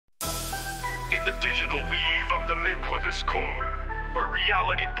In the digital weave of the Liquidus core, where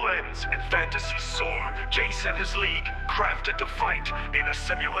reality blends and fantasy soar, Jace and his league, crafted to fight in a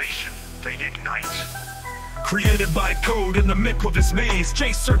simulation, they ignite. Created by code in the Miquibus maze,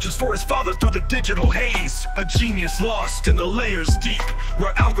 Jace searches for his father through the digital haze. A genius lost in the layers deep,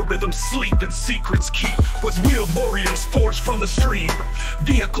 where algorithms sleep and secrets keep. With wheeled warriors forged from the stream,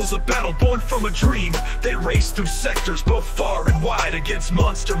 vehicles of battle born from a dream. They race through sectors both far and wide, against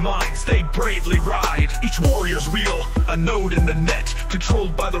monster minds they bravely ride. Each warrior's wheel, a node in the net,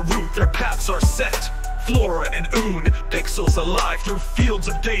 controlled by the root their paths are set. Flora and Oon, pixels alive through fields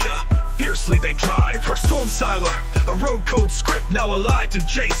of data, fiercely they drive. Her Storm Siler, a road code script now alive to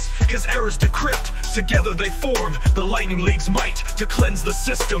Jace, his errors decrypt. Together they form the Lightning League's might to cleanse the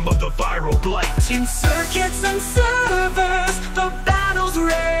system of the viral blight. In circuits and servers, the battles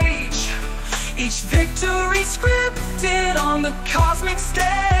rage, each victory scripted on the cosmic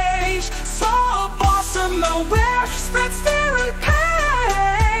stage. Saw a boss unaware, spreads fear and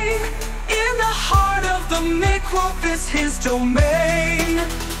pain. In the heart of the Miquibus, his domain.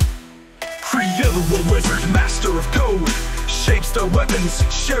 Creator wizard, master of code, shapes their weapons,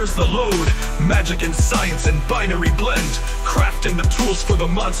 shares the load. Magic and science in binary blend, crafting the tools for the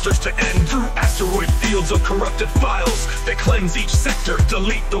monsters to end. Through asteroid fields of corrupted files, they cleanse each sector,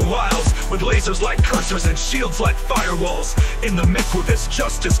 delete the wiles. With lasers like cursors and shields like firewalls, in the Miquibus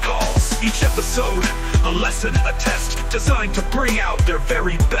justice calls. Each episode, a lesson, a test, designed to bring out their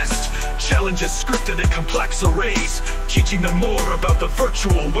very best. Challenges scripted in complex arrays, teaching them more about the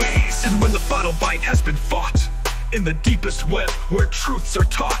virtual ways. And when the final fight has been fought, in the deepest web where truths are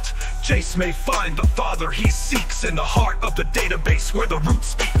taught, Jace may find the father he seeks in the heart of the database where the root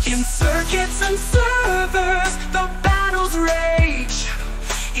speaks. In circuits and servers, the battles rage,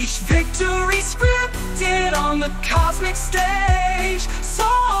 each victory scripted on the cosmic stage.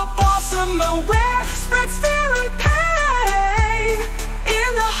 Saw a boss unaware, spreads fear and pain.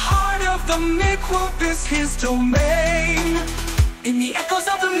 In the heart of the Miquibus, his domain. In the echoes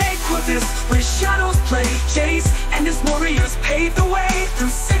of the Miquibus, where shadows play, Jace and his warriors pave the way. Through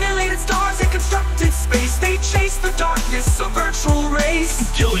simulated stars and constructed space, they chase the darkness, a virtual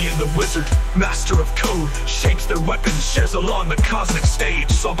race. Gillian the wizard, master of code, shapes their weapons, shares along the cosmic stage.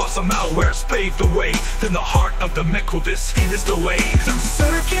 Saw Bossa malwares pave the way, in the heart of the Miquibus, it is the way. Through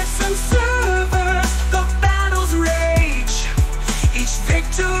circuits and servers, the battles rage, each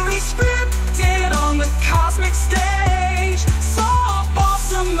victory scripted on the cosmic stage. Saw a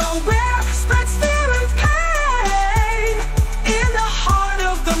boss unaware, spreads fear and pain. In the heart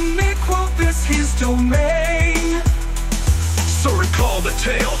of the Miquibus, his domain. So recall the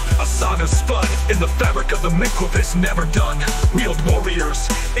tale, a saga spun in the fabric of the Miquibus, never done. Wheeled warriors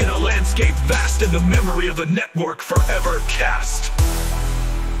in a landscape vast, in the memory of the network forever cast.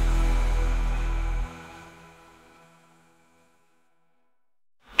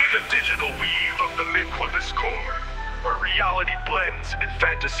 In the digital weave of the Miquibus core, where reality blends and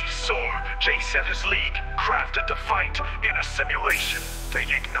fantasy soar, Jace and his league, crafted to fight in a simulation, they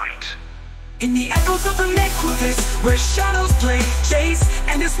ignite. In the echoes of the Miquibus, where shadows play, Jace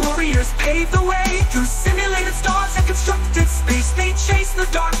and his warriors pave the way. Through simulated stars and constructed space, they chase the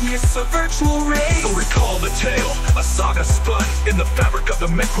darkness, a virtual race. So recall the tale, a saga spun in the fabric of the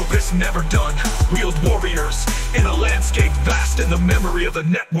Miquibus, never done. Wheeled warriors in a landscape vast, in the memory of the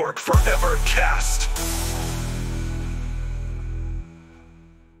network forever cast.